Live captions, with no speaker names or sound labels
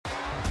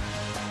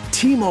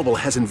T-Mobile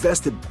has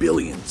invested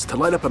billions to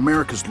light up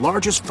America's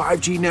largest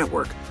 5G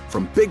network,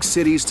 from big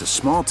cities to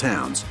small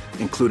towns,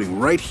 including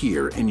right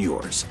here in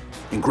yours.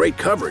 And great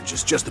coverage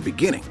is just the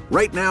beginning.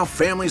 Right now,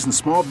 families and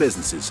small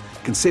businesses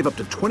can save up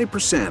to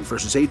 20%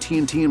 versus AT&T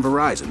and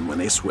Verizon when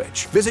they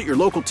switch. Visit your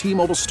local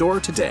T-Mobile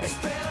store today.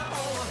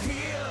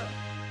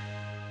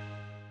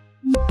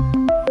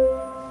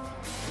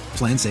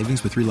 Plan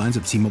savings with 3 lines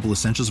of T-Mobile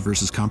Essentials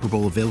versus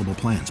comparable available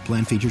plans.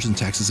 Plan features and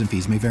taxes and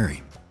fees may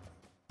vary.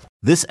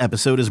 This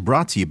episode is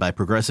brought to you by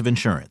Progressive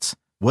Insurance.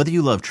 Whether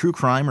you love true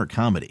crime or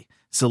comedy,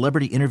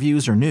 celebrity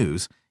interviews or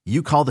news,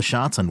 you call the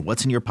shots on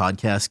what's in your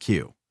podcast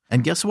queue.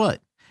 And guess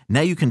what?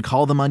 Now you can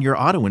call them on your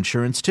auto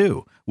insurance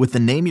too with the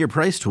Name Your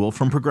Price tool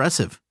from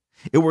Progressive.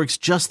 It works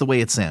just the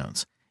way it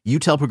sounds. You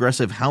tell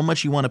Progressive how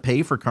much you want to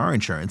pay for car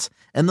insurance,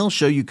 and they'll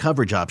show you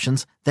coverage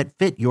options that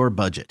fit your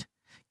budget.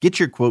 Get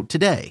your quote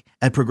today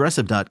at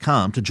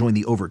Progressive.com to join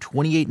the over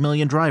 28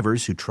 million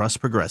drivers who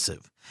trust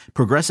Progressive.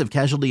 Progressive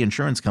Casualty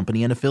Insurance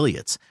Company and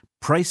Affiliates.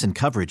 Price and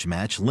coverage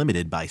match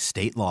limited by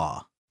state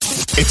law.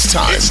 It's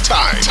time.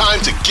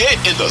 Time to get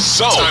in the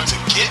zone. Time to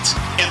get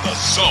in the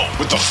zone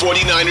with the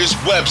 49ers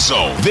Web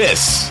Zone.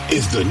 This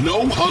is the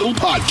No Huddle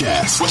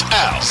Podcast with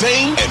Al,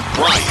 Zane, and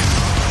Brian.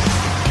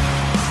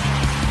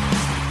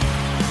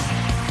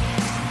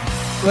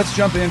 Let's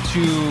jump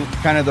into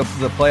kind of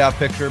the playoff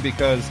picture,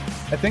 because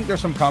I think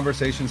there's some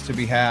conversations to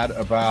be had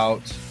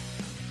about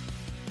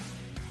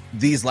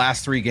these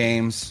last 3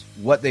 games,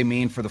 what they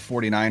mean for the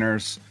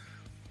 49ers,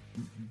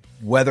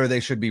 whether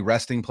they should be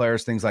resting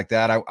players, things like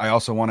that. I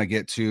also want to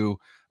get to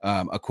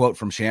a quote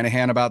from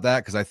Shanahan about that,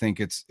 because I think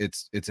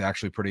it's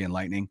actually pretty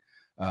enlightening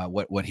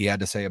what he had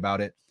to say about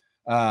it.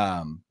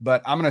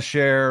 But I'm going to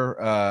share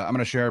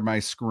my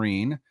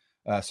screen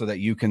so that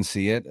you can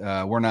see it.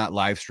 We're not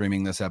live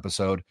streaming this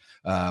episode,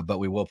 but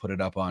we will put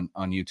it up on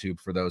YouTube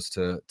for those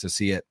to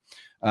see it.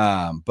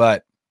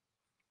 But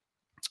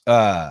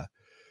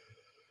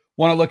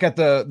want to look at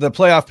the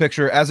playoff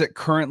picture as it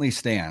currently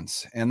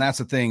stands. And that's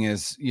the thing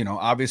is,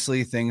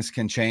 obviously things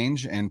can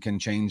change and can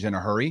change in a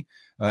hurry.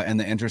 And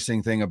the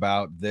interesting thing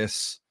about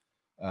this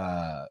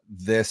playoff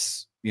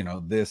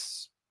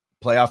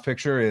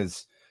picture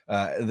is,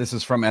 this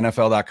is from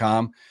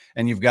NFL.com,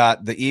 and you've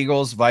got the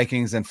Eagles,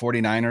 Vikings, and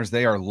 49ers.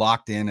 They are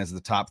locked in as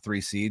the top 3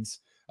 seeds.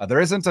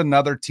 There isn't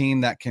another team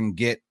that can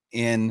get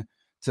in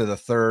to the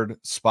 3rd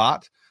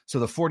spot. So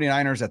the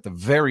 49ers at the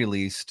very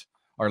least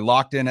are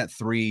locked in at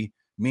 3,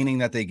 meaning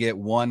that they get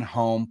 1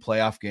 home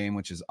playoff game,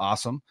 which is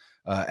awesome,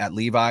 at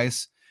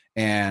Levi's.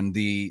 And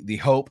the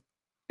hope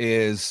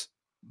is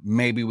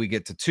maybe we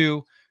get to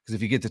 2, because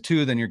if you get to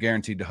 2, then you're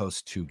guaranteed to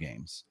host 2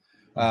 games.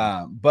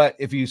 But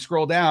if you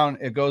scroll down,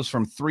 it goes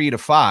from 3 to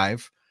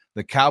 5,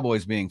 the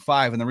Cowboys being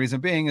 5. And the reason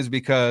being is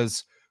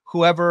because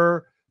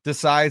whoever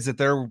decides that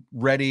they're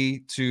ready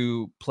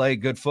to play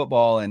good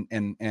football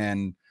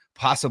and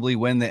possibly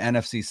win the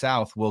NFC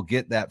South will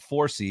get that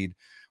 4 seed,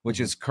 which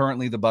is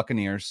currently the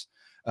Buccaneers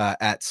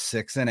at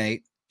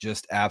 6-8,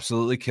 just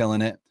absolutely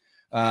killing it.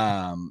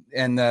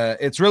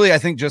 It's really, I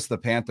think, just the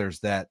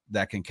Panthers that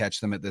can catch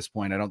them at this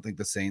point. I don't think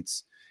the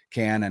Saints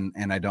can,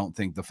 and I don't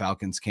think the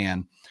Falcons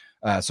can.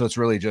 So it's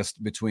really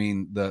just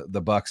between the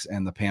Bucs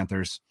and the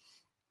Panthers.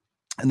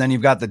 And then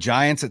you've got the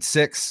Giants at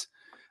 6,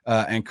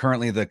 and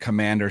currently the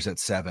Commanders at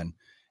 7.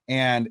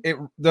 And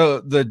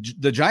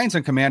the Giants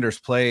and Commanders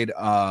played,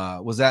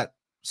 was that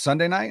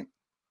Sunday night?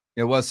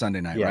 It was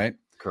Sunday night, right?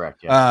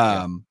 Correct.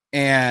 Yeah.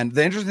 And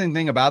the interesting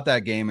thing about that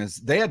game is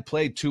they had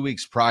played 2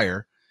 weeks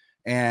prior,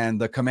 and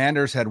the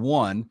Commanders had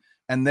won,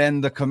 and then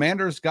the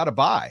Commanders got a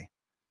bye,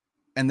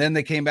 and then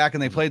they came back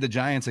and they played the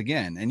Giants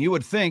again. And you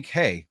would think,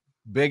 hey,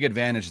 big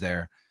advantage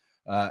there.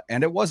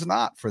 And it was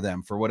not for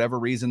them. For whatever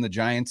reason, the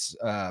Giants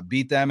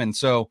beat them. And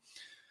so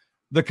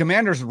the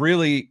Commanders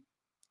really,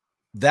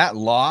 that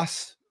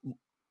loss,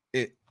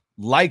 it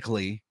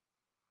likely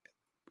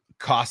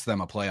cost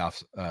them a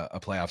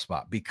playoff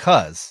spot,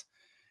 because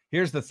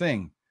here's the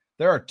thing.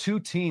 There are 2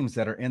 teams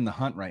that are in the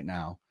hunt right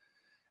now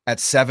at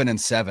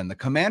 7-7. The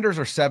Commanders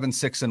are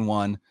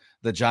 7-6-1.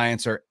 The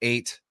Giants are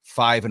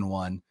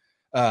 8-5-1.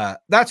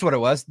 That's what it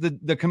was.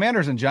 The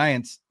Commanders and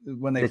Giants,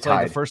 when they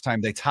played the first time,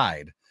 they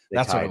tied.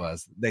 That's what it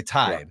was. They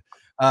tied.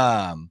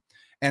 Yeah.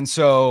 And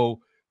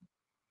so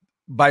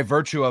by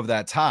virtue of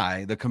that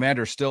tie, the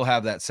Commanders still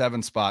have that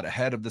 7 spot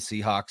ahead of the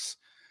Seahawks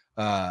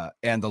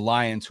and the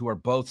Lions, who are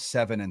both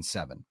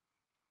 7-7.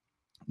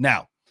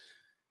 Now,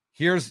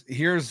 here's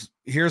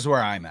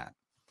where I'm at.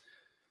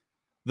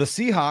 The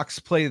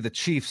Seahawks play the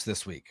Chiefs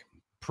this week.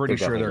 Pretty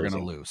sure they're going to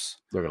lose.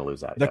 They're going to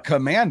lose that. The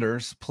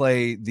Commanders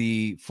play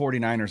the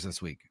 49ers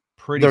this week.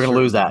 They're going to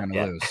lose that.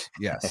 Lose.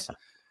 Yes.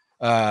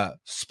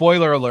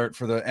 Spoiler alert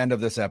for the end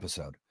of this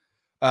episode.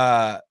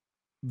 The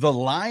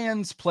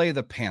Lions play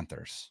the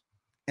Panthers.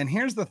 And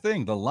here's the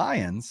thing. The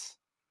Lions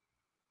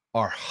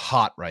are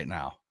hot right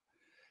now.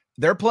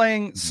 They're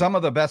playing some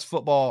of the best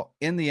football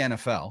in the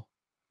NFL.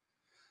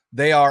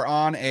 They are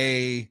on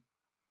a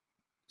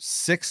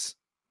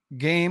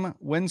 6-game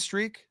win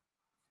streak,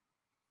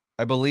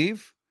 I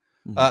believe.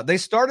 They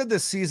started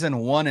this season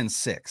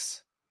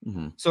 1-6.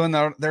 Mm-hmm. So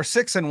they're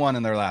 6-1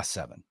 in their last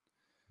 7,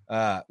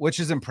 which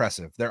is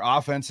impressive. Their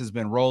offense has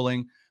been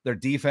rolling. Their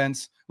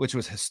defense, which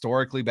was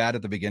historically bad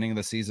at the beginning of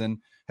the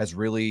season, has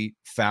really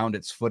found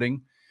its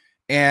footing.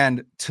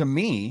 And to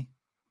me,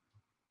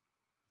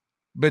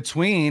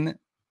 between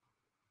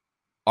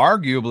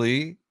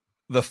arguably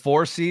the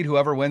 4 seed,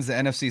 whoever wins the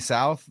NFC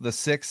South, the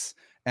 6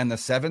 and the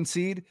 7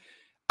 seed,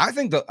 I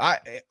think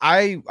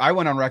I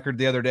went on record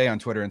the other day on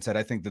Twitter and said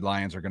I think the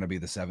Lions are going to be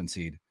the 7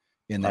 seed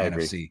in the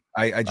NFC.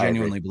 I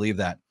genuinely believe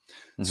that.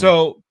 Mm-hmm.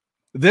 So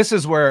this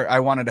is where I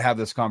wanted to have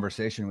this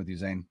conversation with you,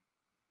 Zane.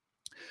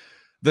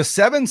 The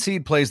 7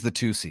 seed plays the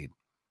 2 seed.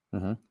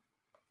 Mm-hmm.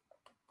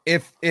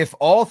 If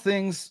all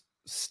things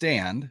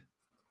stand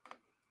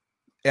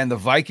and the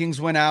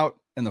Vikings went out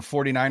and the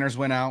 49ers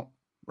went out,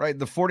 right?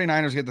 The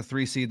 49ers get the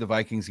 3 seed, the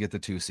Vikings get the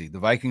 2 seed. The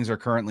Vikings are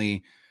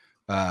currently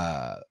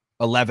 11-3,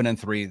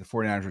 the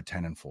 49ers are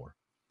 10-4.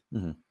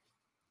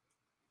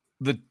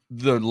 Mm-hmm.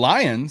 The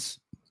Lions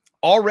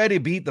already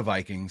beat the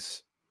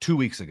Vikings 2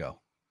 weeks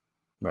ago.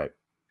 Right.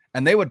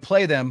 And they would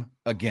play them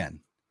again.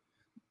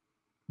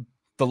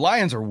 The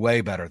Lions are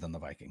way better than the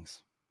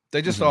Vikings.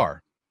 They just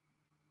are.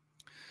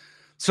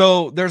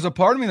 So there's a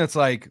part of me that's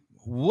like,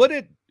 would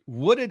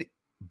it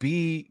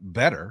be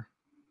better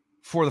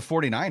for the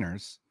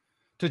 49ers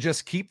to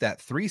just keep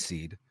that 3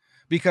 seed?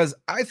 Because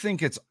I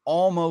think it's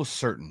almost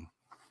certain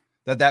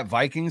that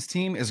Vikings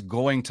team is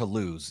going to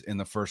lose in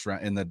the first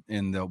round,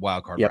 in the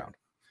wild card round.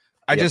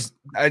 I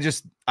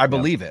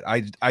believe it.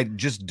 I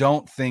just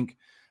don't think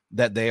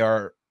that they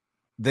are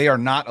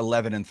not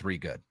 11-3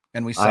 good.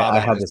 And we saw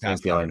that this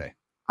past Saturday.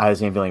 I had the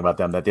same feeling about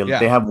them, that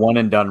they have one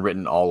and done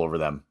written all over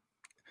them.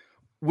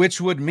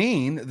 Which would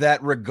mean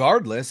that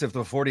regardless if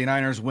the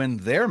 49ers win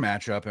their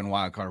matchup in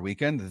wildcard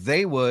weekend,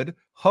 they would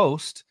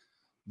host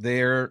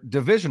their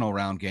divisional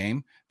round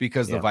game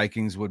because the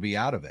Vikings would be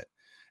out of it.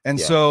 And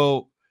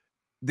so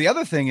the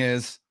other thing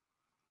is,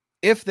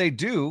 if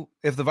the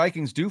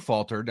Vikings do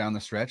falter down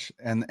the stretch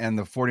and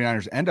the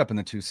 49ers end up in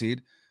the 2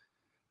 seed,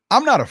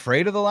 I'm not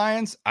afraid of the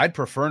Lions. I'd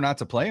prefer not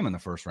to play them in the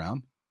first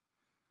round.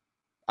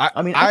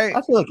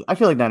 I feel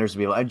like Niners will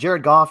be able.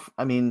 Jared Goff,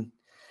 I mean,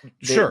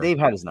 they've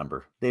had his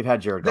number. They've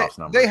had Jared Goff's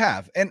number. They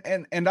have. And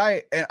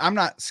I'm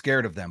not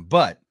scared of them,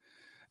 but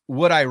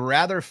would I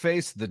rather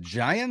face the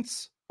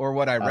Giants or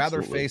would I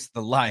rather face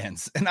the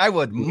Lions? And I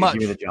would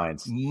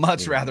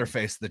much rather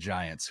face the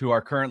Giants, who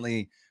are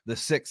currently the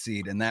 6th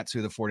seed, and that's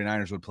who the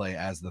 49ers would play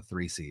as the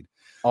 3 seed.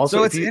 Also,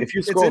 so if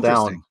you scroll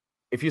down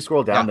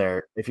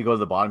there, if you go to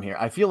the bottom here,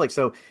 I feel like,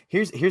 so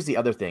here's the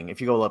other thing.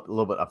 If you go up a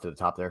little bit up to the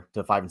top there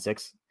to 5 and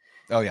 6.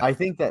 Oh yeah. I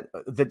think that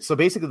so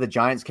basically the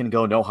Giants can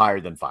go no higher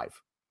than 5,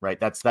 right?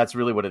 That's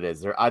really what it is.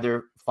 They're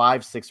either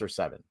 5, 6, or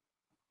 7.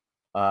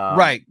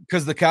 Right.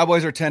 Because the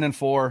Cowboys are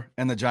 10-4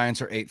 and the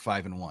Giants are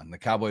 8-5-1. The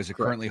Cowboys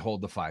currently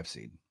hold the 5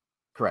 seed.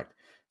 Correct.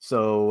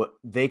 So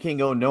they can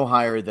go no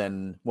higher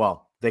than,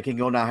 they can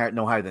go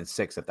no higher than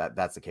 6 if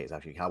that's the case.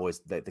 Actually,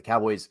 the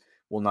Cowboys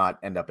will not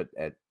end up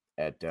at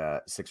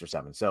 6 or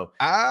 7. So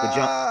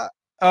but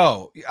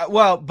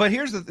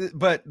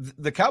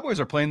the Cowboys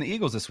are playing the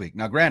Eagles this week.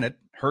 Now, granted,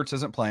 Hurts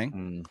isn't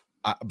playing,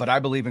 but I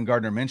believe in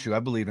Gardner Minshew. I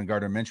believe in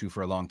Gardner Minshew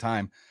for a long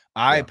time.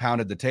 I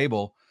pounded the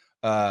table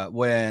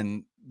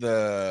when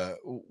there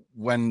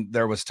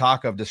was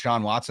talk of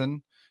Deshaun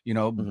Watson,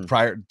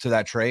 prior to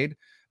that trade.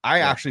 I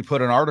actually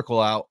put an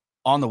article out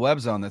on the Web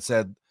Zone that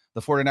said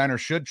the 49ers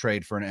should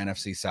trade for an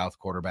NFC South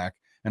quarterback,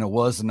 and it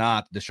was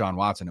not Deshaun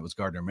Watson. It was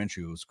Gardner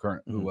Minshew,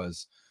 who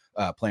was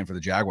playing for the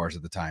Jaguars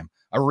at the time.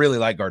 I really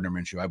like Gardner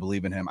Minshew. I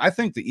believe in him. I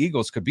think the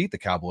Eagles could beat the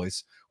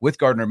Cowboys with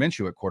Gardner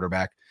Minshew at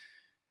quarterback.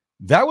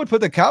 That would put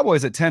the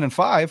Cowboys at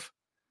 10-5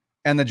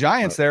 and the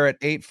Giants there at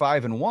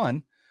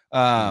 8-5-1.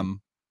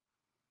 The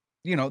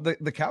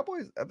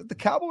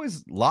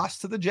Cowboys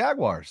lost to the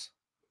Jaguars.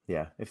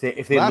 Yeah. If they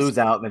lose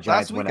out and the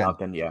Giants win out,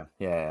 then yeah.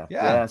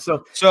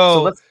 So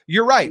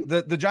you're right.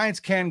 The Giants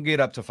can get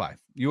up to 5.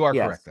 You are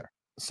correct there.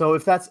 So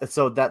if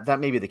that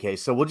may be the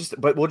case. So we'll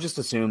just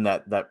assume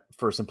that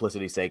for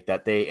simplicity's sake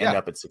that they end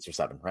up at 6 or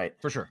 7, right?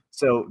 For sure.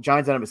 So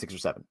Giants end up at 6 or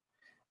 7.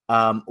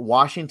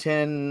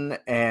 Washington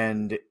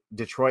and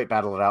Detroit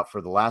battle it out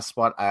for the last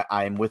spot.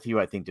 I am with you.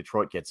 I think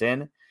Detroit gets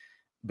in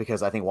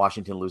because I think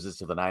Washington loses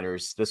to the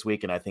Niners this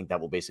week, and I think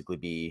that will basically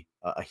be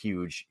a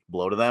huge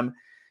blow to them.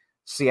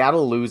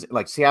 Seattle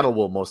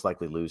will most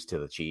likely lose to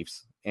the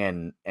Chiefs,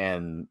 and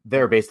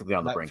they're basically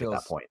on the brink at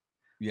that point.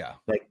 Yeah,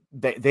 like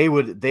they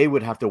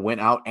would have to win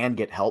out and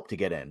get help to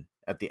get in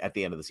at the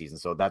end of the season.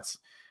 So that's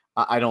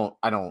I don't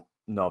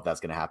know if that's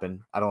going to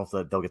happen. I don't know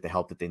if they'll get the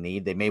help that they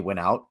need. They may win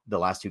out the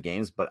last 2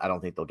 games, but I don't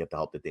think they'll get the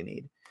help that they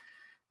need.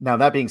 Now,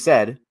 that being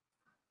said,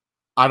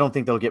 I don't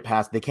think they'll get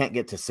past. They can't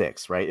get to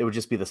 6, right? It would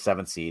just be the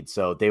 7th seed,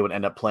 so they would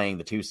end up playing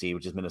the 2 seed,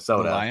 which is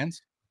Minnesota. The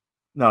Lions?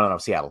 No,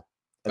 Seattle.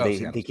 They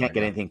can't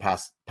get anything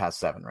past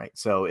 7, right?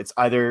 So it's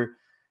either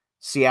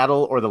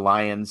Seattle or the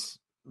Lions.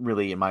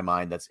 Really, in my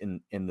mind, that's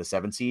in the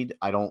 7 seed.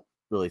 I don't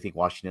really think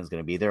Washington's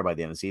going to be there by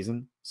the end of the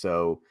season.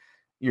 So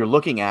you're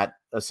looking at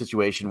a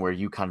situation where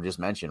you kind of just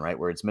mentioned, right,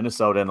 where it's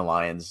Minnesota and the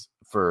Lions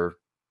for,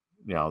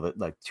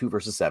 like 2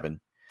 versus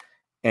 7.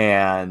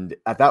 And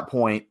at that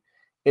point,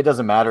 it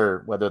doesn't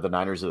matter whether the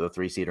Niners are the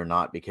 3 seed or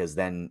not, because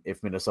then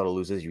if Minnesota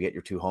loses, you get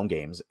your 2 home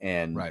games,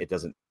 and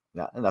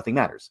nothing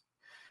matters.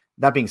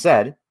 That being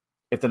said,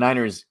 if the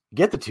Niners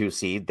get the 2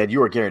 seed, then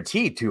you are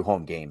guaranteed 2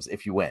 home games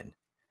if you win.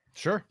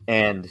 Sure.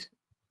 And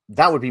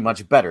that would be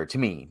much better to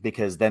me,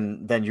 because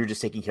then you're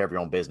just taking care of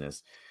your own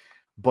business.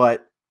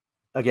 But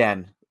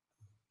again,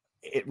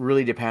 it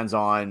really depends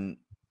on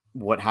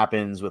what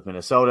happens with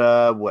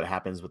Minnesota, what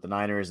happens with the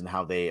Niners, and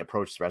how they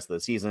approach the rest of the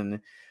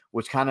season,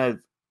 which kind of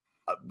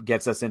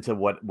gets us into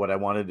what I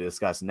wanted to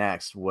discuss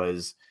next,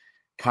 was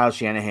Kyle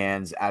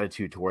Shanahan's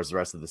attitude towards the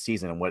rest of the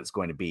season and what it's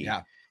going to be.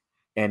 Yeah.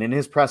 And in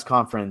his press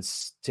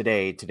conference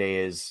today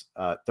is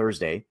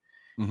Thursday.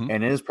 Mm-hmm.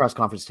 And in his press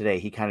conference today,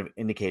 he kind of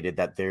indicated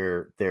that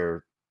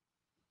their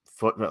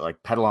foot,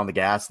 like pedal on the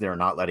gas, they're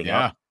not letting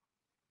up,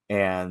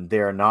 and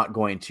they're not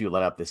going to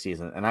let up this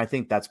season. And I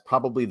think that's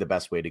probably the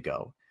best way to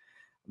go,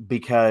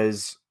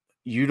 because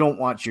you don't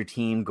want your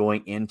team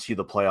going into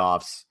the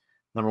playoffs,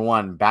 number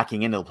one,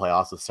 backing into the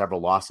playoffs with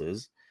several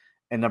losses,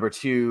 and number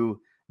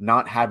two,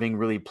 not having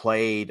really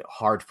played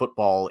hard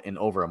football in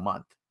over a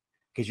month,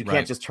 because you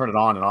can't just turn it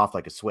on and off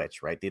like a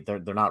switch, right? They're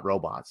not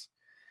robots.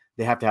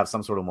 They have to have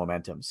some sort of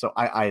momentum. So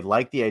I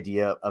like the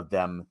idea of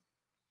them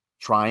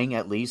trying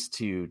at least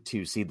to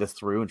see this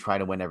through and try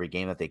to win every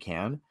game that they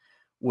can.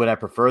 Would I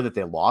prefer that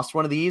they lost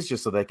one of these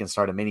just so they can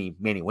start a mini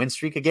win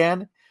streak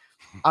again?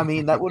 I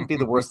mean, that wouldn't be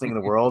the worst thing in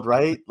the world,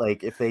 right?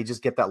 Like if they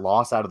just get that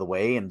loss out of the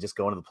way and just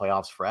go into the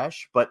playoffs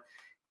fresh, but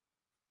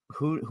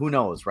who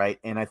knows, right?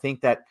 And I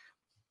think that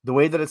the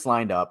way that it's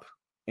lined up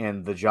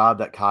and the job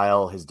that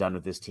Kyle has done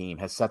with this team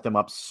has set them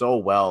up so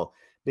well,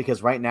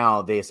 because right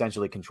now they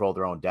essentially control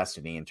their own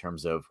destiny in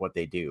terms of what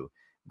they do.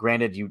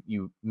 Granted,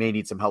 you may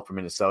need some help from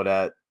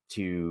Minnesota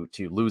to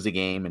lose a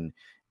game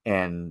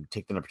and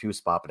take the number 2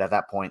 spot. But at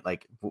that point,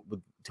 like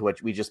to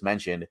what we just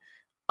mentioned,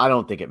 I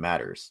don't think it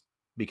matters,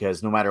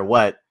 because no matter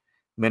what,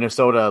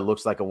 Minnesota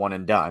looks like a one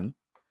and done,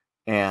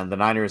 and the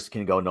Niners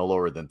can go no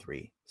lower than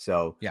 3.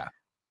 So yeah,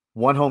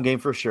 1 home game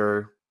for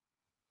sure.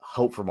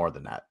 Hope for more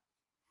than that.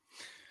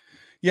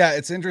 Yeah,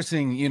 it's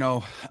interesting.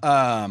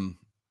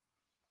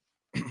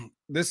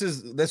 This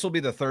will be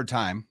the 3rd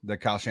time that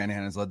Kyle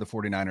Shanahan has led the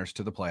 49ers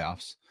to the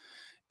playoffs.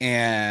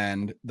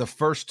 And the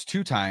first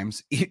 2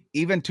 times,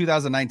 even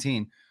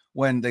 2019,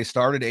 when they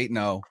started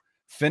 8-0,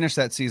 finished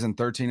that season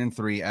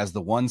 13-3 as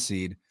the 1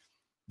 seed,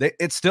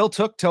 it still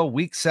took till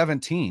week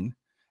 17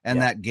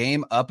 and that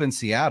game up in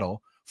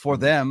Seattle for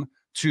them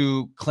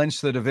to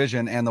clinch the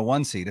division and the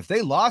 1 seed. If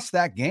they lost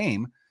that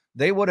game,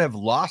 they would have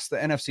lost the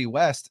NFC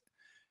West,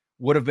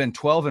 would have been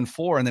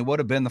 12-4, and they would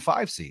have been the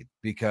 5 seed,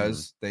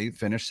 because they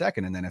finished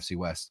 2nd in the NFC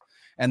West.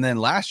 And then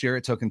last year,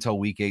 it took until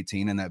week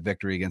 18 and that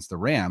victory against the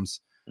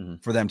Rams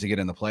for them to get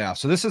in the playoffs.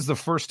 So this is the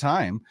first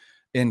time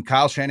in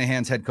Kyle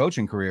Shanahan's head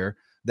coaching career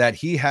that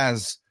he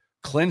has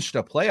clinched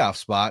a playoff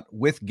spot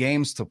with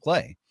games to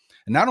play.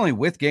 And not only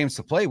with games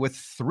to play, with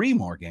 3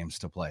 more games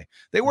to play.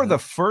 They were the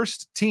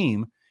first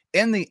team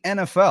in the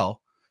NFL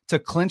to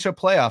clinch a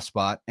playoff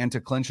spot and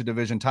to clinch a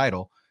division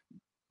title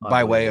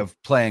by way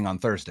of playing on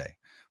Thursday,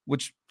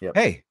 which,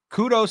 hey,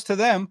 kudos to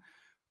them.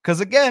 Because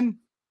again,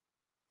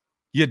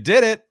 you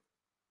did it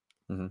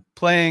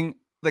playing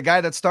the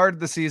guy that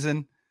started the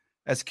season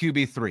as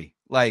QB3.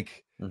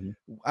 Like,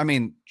 I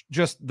mean,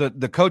 just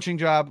the coaching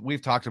job,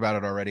 we've talked about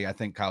it already. I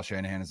think Kyle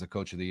Shanahan is the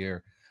coach of the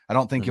year. I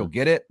don't think he'll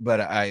get it, but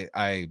I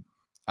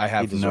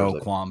have no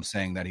qualms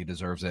saying that he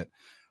deserves it.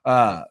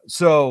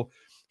 So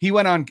he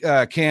went on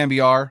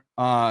KMBR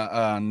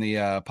on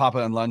the Papa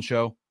and Lund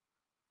show.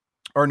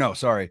 Or no,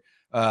 sorry.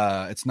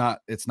 It's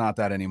not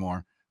that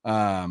anymore.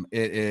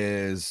 It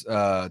is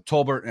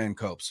Tolbert and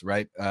Copes,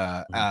 right?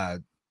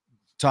 Tom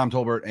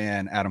Tolbert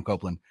and Adam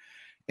Copeland.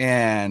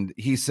 And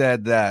he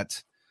said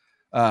that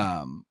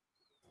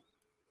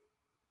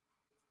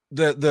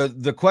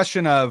the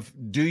question of,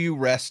 do you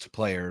rest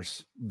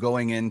players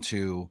going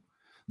into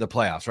the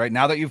playoffs, right?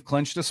 Now that you've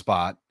clinched a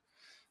spot,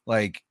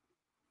 like,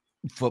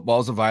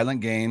 football's a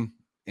violent game,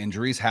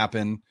 injuries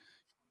happen.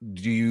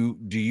 Do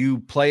you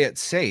play it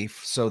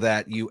safe so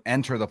that you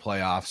enter the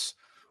playoffs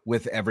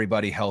with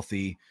everybody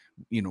healthy,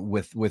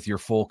 with your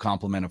full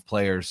complement of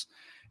players?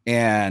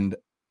 And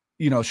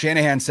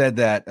Shanahan said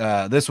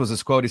that this was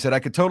his quote. He said, "I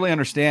could totally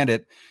understand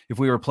it if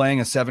we were playing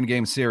a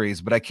 7-game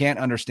series, but I can't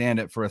understand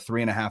it for a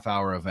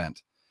 3.5-hour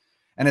event.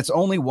 And it's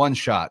only 1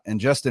 shot. And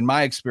just in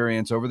my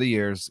experience over the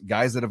years,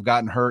 guys that have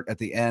gotten hurt at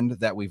the end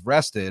that we've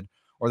rested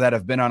or that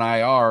have been on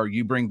IR,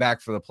 you bring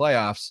back for the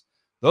playoffs,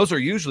 those are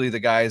usually the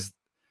guys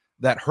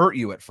that hurt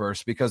you at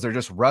first because they're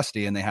just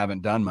rusty and they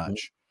haven't done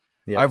much."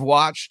 Yeah. I've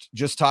watched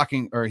just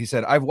talking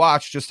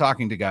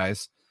to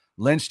guys,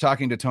 Lynch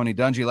talking to Tony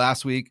Dungy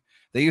last week.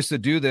 They used to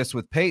do this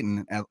with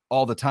Peyton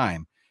all the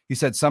time. He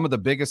said some of the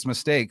biggest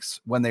mistakes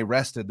when they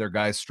rested their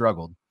guys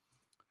struggled.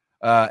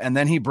 And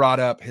then he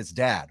brought up his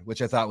dad,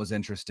 which I thought was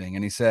interesting.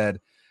 And he said,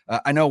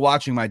 I know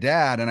watching my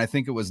dad, and I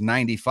think it was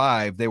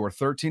 95, they were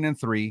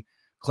 13-3,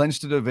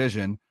 clinched the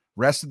division,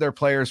 rested their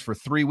players for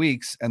 3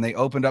 weeks, and they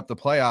opened up the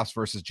playoffs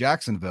versus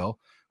Jacksonville,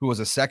 who was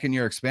a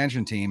second-year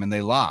expansion team, and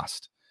they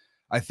lost.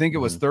 I think it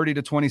was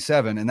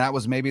 30-27, and that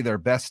was maybe their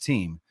best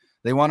team.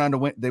 They went on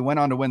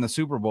to win the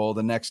Super Bowl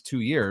the next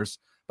 2 years,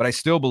 but I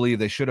still believe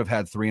they should have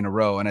had 3 in a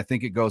row, and I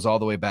think it goes all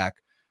the way back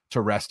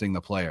to resting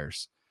the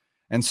players.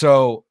 And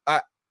so,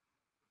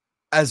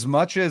 as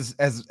much as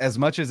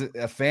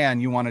a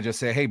fan, you want to just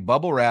say, hey,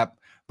 bubble wrap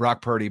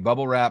Brock Purdy,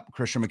 bubble wrap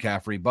Christian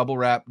McCaffrey, bubble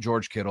wrap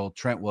George Kittle,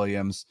 Trent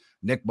Williams,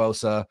 Nick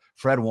Bosa,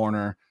 Fred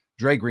Warner,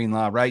 Dre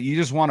Greenlaw, right? You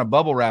just want to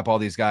bubble wrap all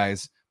these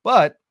guys,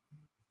 but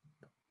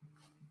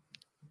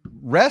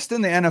rest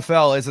in the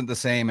NFL isn't the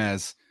same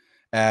as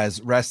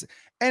rest.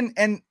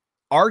 And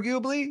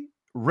arguably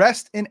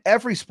rest in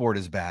every sport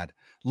is bad.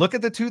 Look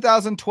at the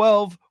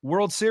 2012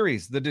 World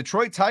Series. The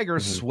Detroit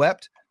Tigers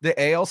swept the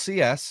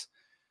ALCS.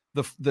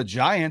 The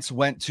Giants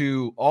went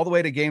all the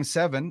way to Game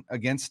 7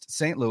 against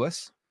St.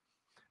 Louis.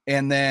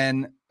 And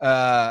then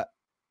the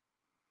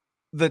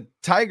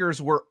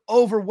Tigers were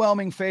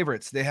overwhelming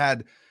favorites. They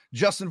had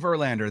Justin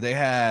Verlander. They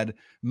had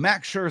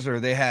Max Scherzer.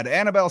 They had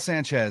Anibal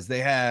Sanchez. They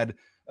had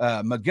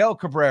Miguel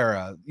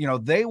Cabrera.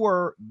 They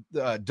were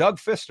Doug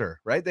Fister,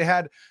 right?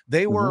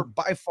 They were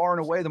by far and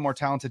away the more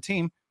talented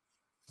team.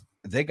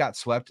 They got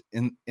swept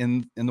in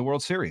the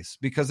World Series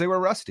because they were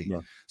rusty.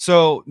 Yeah.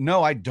 So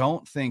no, I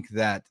don't think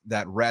that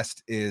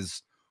rest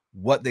is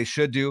what they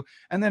should do.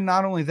 And then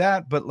not only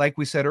that, but like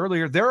we said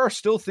earlier, there are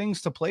still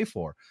things to play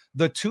for.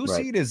 The 2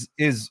 seed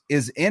is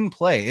in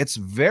play. It's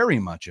very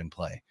much in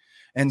play.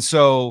 And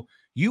so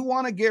you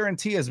want to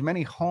guarantee as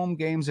many home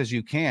games as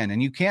you can.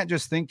 And you can't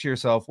just think to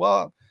yourself,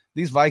 well,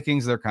 these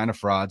Vikings, they're kind of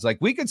frauds. Like,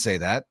 we could say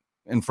that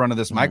in front of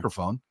this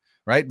microphone,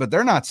 right? But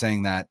they're not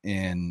saying that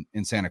in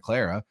Santa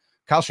Clara.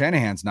 Kyle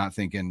Shanahan's not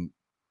thinking,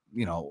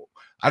 we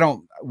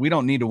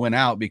don't need to win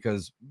out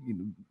because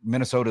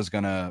Minnesota's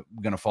gonna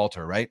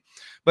falter, right?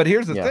 But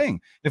here's the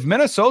thing: if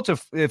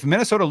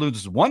Minnesota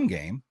loses one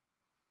game,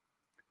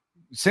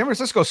 San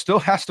Francisco still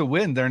has to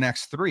win their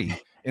next 3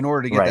 in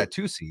order to get that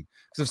 2 seed.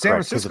 Because if San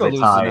Francisco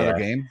loses another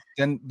game,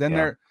 then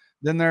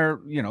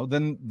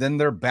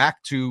they're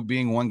back to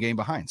being 1 game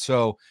behind.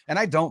 So, and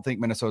I don't think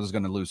Minnesota's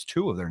going to lose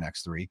 2 of their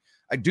next 3.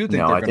 I do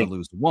think they're going to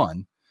lose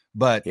 1,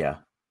 but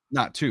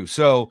not 2.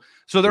 So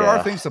there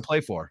are things to play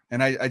for,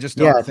 and I just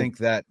don't think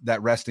that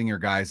resting your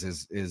guys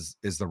is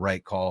the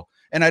right call,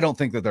 and I don't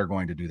think that they're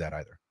going to do that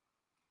either.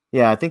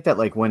 Yeah, I think that,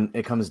 like, when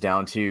it comes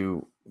down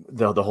to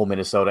the whole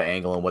Minnesota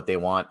angle and what they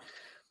want,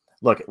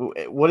 look,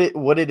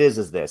 what it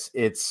is this: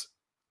 it's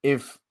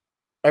if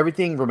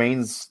everything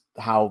remains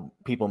how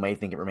people may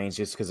think it remains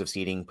just because of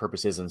seeding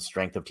purposes and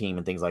strength of team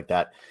and things like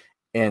that,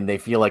 and they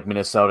feel like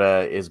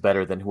Minnesota is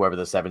better than whoever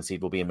the 7th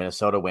seed will be, and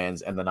Minnesota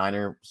wins, and the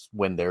Niners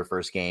win their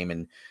first game,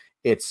 and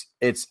it's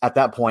at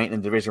that point in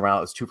the division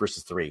round, it's 2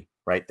 versus 3,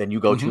 right? Then you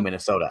go to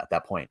Minnesota at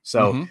that point.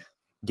 So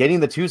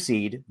getting the 2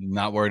 seed,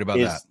 not worried about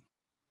that.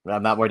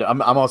 I'm not worried.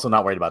 I'm also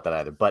not worried about that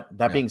either. But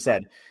that being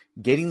said,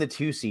 getting the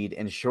 2 seed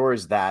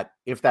ensures that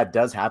if that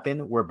does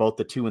happen, where both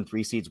the 2 and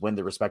 3 seeds win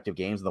their respective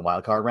games in the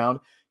wild card round,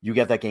 you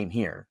get that game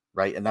here,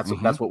 right? And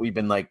that's what we've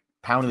been like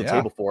pounding the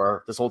table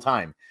for this whole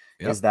time,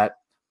 is that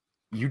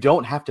you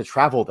don't have to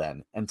travel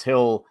then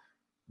until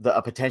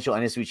a potential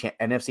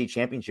NFC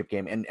championship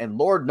game. And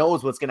Lord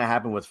knows what's going to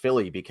happen with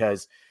Philly,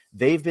 because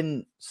they've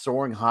been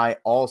soaring high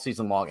all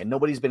season long and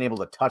nobody's been able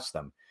to touch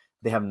them.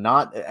 They have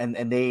not,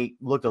 and they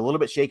looked a little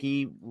bit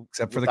shaky,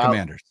 except for the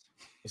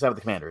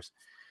Commanders.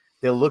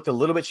 They looked a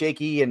little bit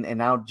shaky, and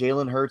now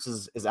Jalen Hurts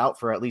is out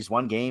for at least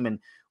 1 game, and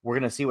we're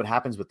going to see what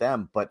happens with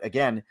them. But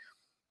again,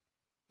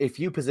 if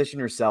you position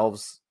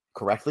yourselves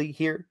correctly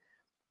here,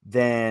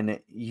 then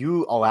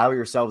you allow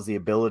yourselves the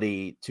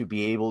ability to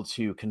be able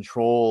to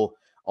control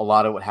a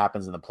lot of what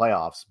happens in the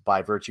playoffs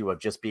by virtue of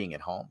just being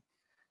at home.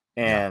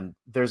 And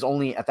there's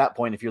only, at that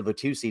point, if you're the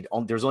 2 seed,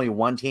 there's only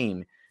 1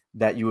 team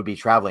that you would be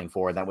traveling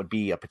for, and that would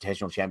be a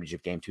potential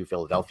championship game to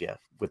Philadelphia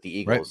with the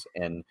Eagles.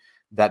 Right. And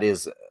that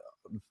is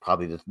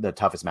probably the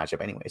toughest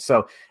matchup anyway.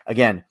 So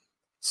again,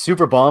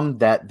 super bummed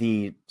that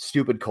the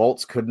stupid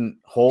Colts couldn't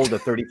hold a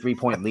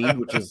 33-point lead,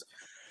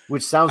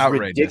 which sounds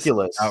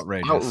ridiculous,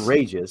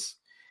 outrageous.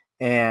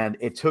 And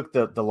it took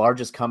the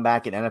largest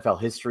comeback in NFL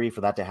history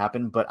for that to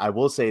happen. But I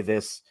will say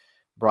this,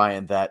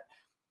 Brian, that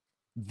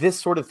this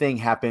sort of thing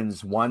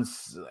happens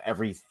once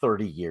every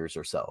 30 years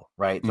or so,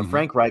 right? The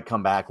Frank Reich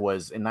comeback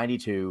was in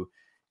 92.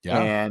 Yeah,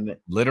 and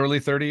literally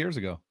 30 years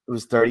ago. It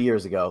was 30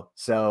 years ago.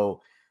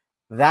 So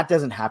that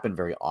doesn't happen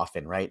very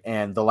often, right?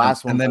 And the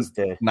last one was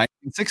the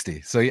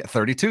 1960. So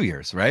 32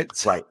 years, right?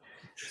 Right.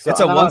 So it's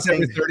a once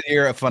every 30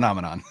 year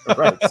phenomenon.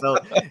 Right. So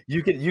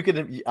you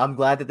could, I'm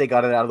glad that they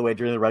got it out of the way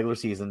during the regular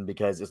season,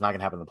 because it's not going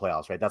to happen in the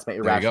playoffs, right? That's my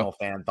irrational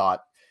fan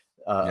thought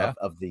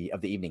of the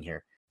evening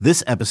here.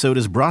 This episode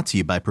is brought to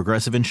you by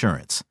Progressive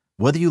Insurance.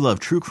 Whether you love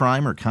true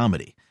crime or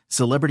comedy,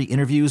 celebrity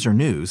interviews or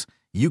news,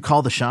 you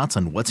call the shots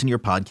on what's in your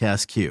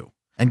podcast queue.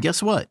 And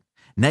guess what?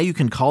 Now you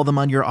can call them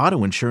on your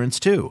auto insurance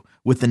too,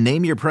 with the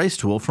Name Your Price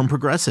tool from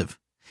Progressive.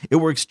 It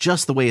works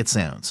just the way it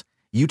sounds.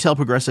 You tell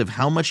Progressive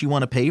how much you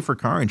want to pay for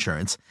car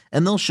insurance,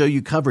 and they'll show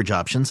you coverage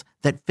options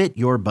that fit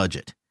your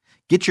budget.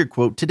 Get your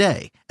quote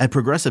today at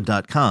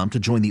Progressive.com to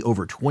join the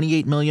over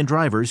 28 million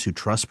drivers who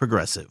trust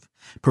Progressive.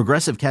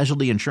 Progressive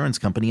Casualty Insurance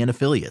Company and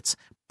Affiliates.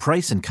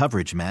 Price and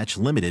coverage match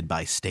limited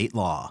by state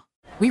law.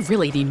 We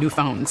really need new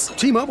phones.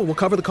 T-Mobile will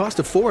cover the cost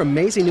of 4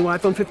 amazing new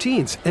iPhone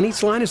 15s, and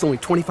each line is only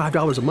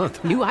 $25 a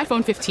month. New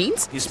iPhone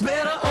 15s? It's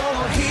better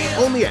over here.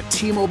 Only at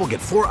T-Mobile,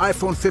 get 4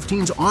 iPhone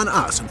 15s on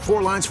us and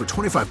 4 lines for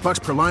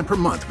 $25 per line per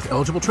month with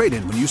eligible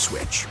trade-in when you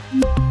switch.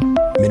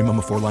 Minimum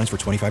of 4 lines for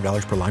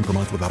 $25 per line per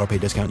month with autopay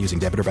discount using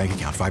debit or bank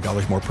account.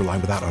 $5 more per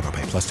line without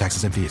autopay, plus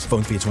taxes and fees.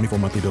 Phone fee at 24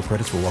 monthly bill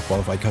credits for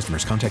well-qualified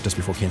customers. Contact us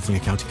before canceling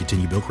account to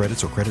continue bill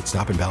credits or credit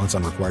stop and balance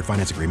on required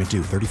finance agreement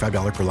due.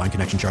 $35 per line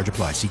connection charge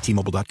applies. See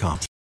T-Mobile.com.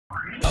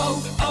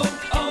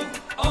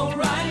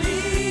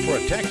 O'Reilly.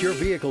 Protect your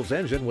vehicle's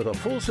engine with a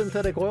full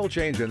synthetic oil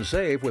change and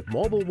save with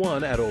Mobil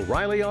 1 at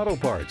O'Reilly Auto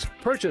Parts.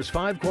 Purchase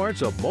 5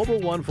 quarts of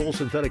Mobil 1 full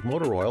synthetic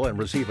motor oil and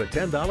receive a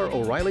 $10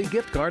 O'Reilly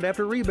gift card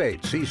after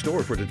rebate. See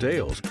store for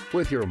details.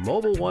 With your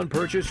Mobil 1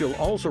 purchase, you'll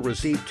also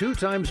receive 2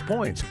 times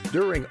points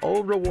during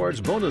O Rewards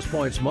Bonus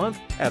Points Month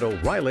at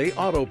O'Reilly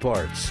Auto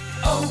Parts.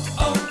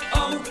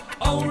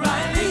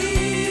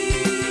 O'Reilly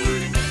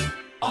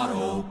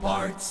Auto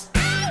Parts.